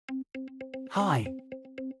Hi.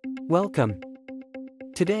 Welcome.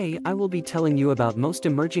 Today I will be telling you about most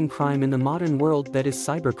emerging crime in the modern world, that is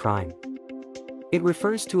cybercrime. It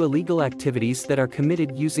refers to illegal activities that are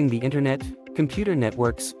committed using the internet, computer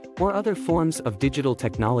networks, or other forms of digital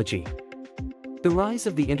technology. The rise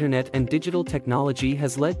of the internet and digital technology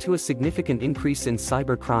has led to a significant increase in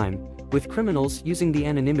cybercrime, with criminals using the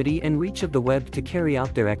anonymity and reach of the web to carry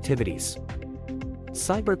out their activities.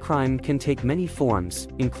 Cybercrime can take many forms,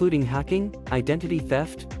 including hacking, identity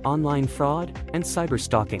theft, online fraud, and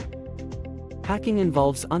cyberstalking. Hacking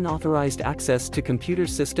involves unauthorized access to computer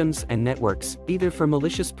systems and networks, either for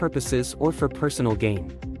malicious purposes or for personal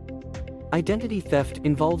gain. Identity theft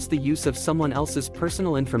involves the use of someone else's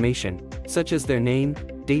personal information, such as their name,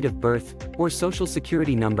 date of birth, or social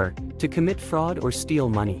security number, to commit fraud or steal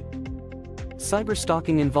money.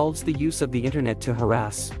 Cyberstalking involves the use of the internet to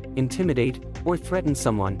harass, intimidate, or threaten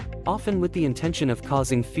someone, often with the intention of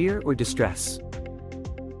causing fear or distress.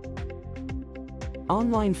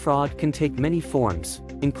 Online fraud can take many forms,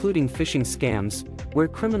 including phishing scams, where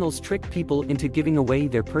criminals trick people into giving away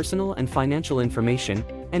their personal and financial information,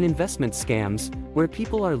 and investment scams, where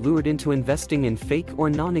people are lured into investing in fake or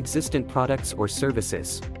non-existent products or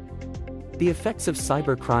services. The effects of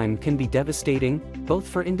cybercrime can be devastating, both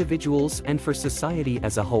for individuals and for society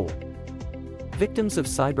as a whole. Victims of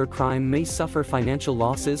cybercrime may suffer financial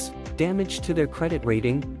losses, damage to their credit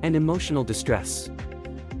rating, and emotional distress.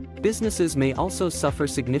 Businesses may also suffer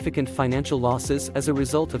significant financial losses as a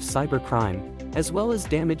result of cybercrime, as well as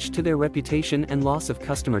damage to their reputation and loss of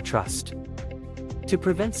customer trust. To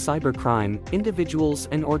prevent cybercrime, individuals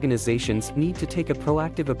and organizations need to take a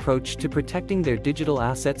proactive approach to protecting their digital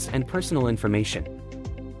assets and personal information.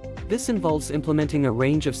 This involves implementing a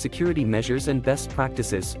range of security measures and best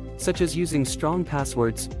practices, such as using strong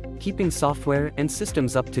passwords, keeping software and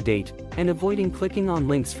systems up to date, and avoiding clicking on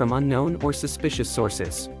links from unknown or suspicious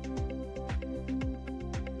sources.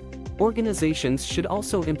 Organizations should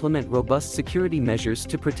also implement robust security measures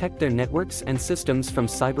to protect their networks and systems from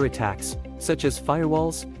cyber attacks, such as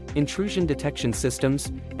firewalls, intrusion detection systems,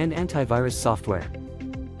 and antivirus software.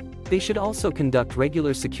 They should also conduct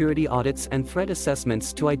regular security audits and threat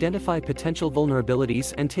assessments to identify potential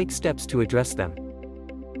vulnerabilities and take steps to address them.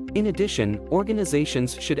 In addition,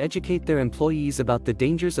 organizations should educate their employees about the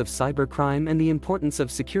dangers of cybercrime and the importance of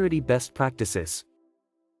security best practices.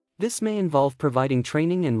 This may involve providing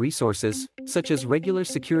training and resources, such as regular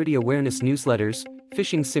security awareness newsletters,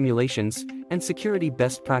 phishing simulations, and security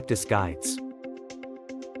best practice guides.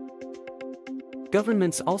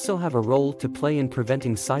 Governments also have a role to play in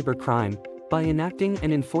preventing cybercrime by enacting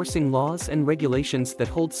and enforcing laws and regulations that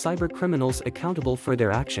hold cybercriminals accountable for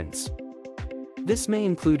their actions. This may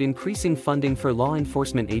include increasing funding for law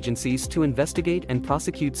enforcement agencies to investigate and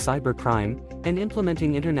prosecute cybercrime, and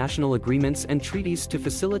implementing international agreements and treaties to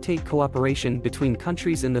facilitate cooperation between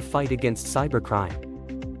countries in the fight against cybercrime.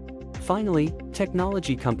 Finally,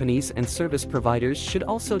 technology companies and service providers should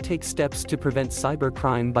also take steps to prevent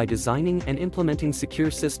cybercrime by designing and implementing secure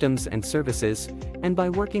systems and services, and by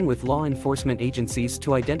working with law enforcement agencies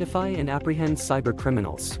to identify and apprehend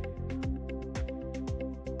cybercriminals.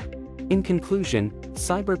 In conclusion,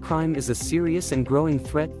 cybercrime is a serious and growing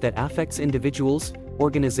threat that affects individuals,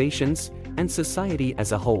 organizations, and society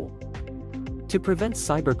as a whole. To prevent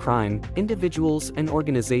cybercrime, individuals and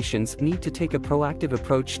organizations need to take a proactive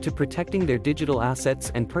approach to protecting their digital assets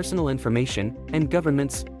and personal information, and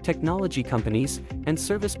governments, technology companies, and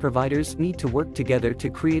service providers need to work together to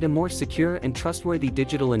create a more secure and trustworthy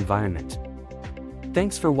digital environment.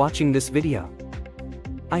 Thanks for watching this video.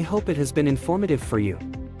 I hope it has been informative for you.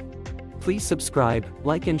 Please subscribe,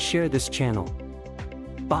 like and share this channel.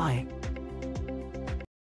 Bye.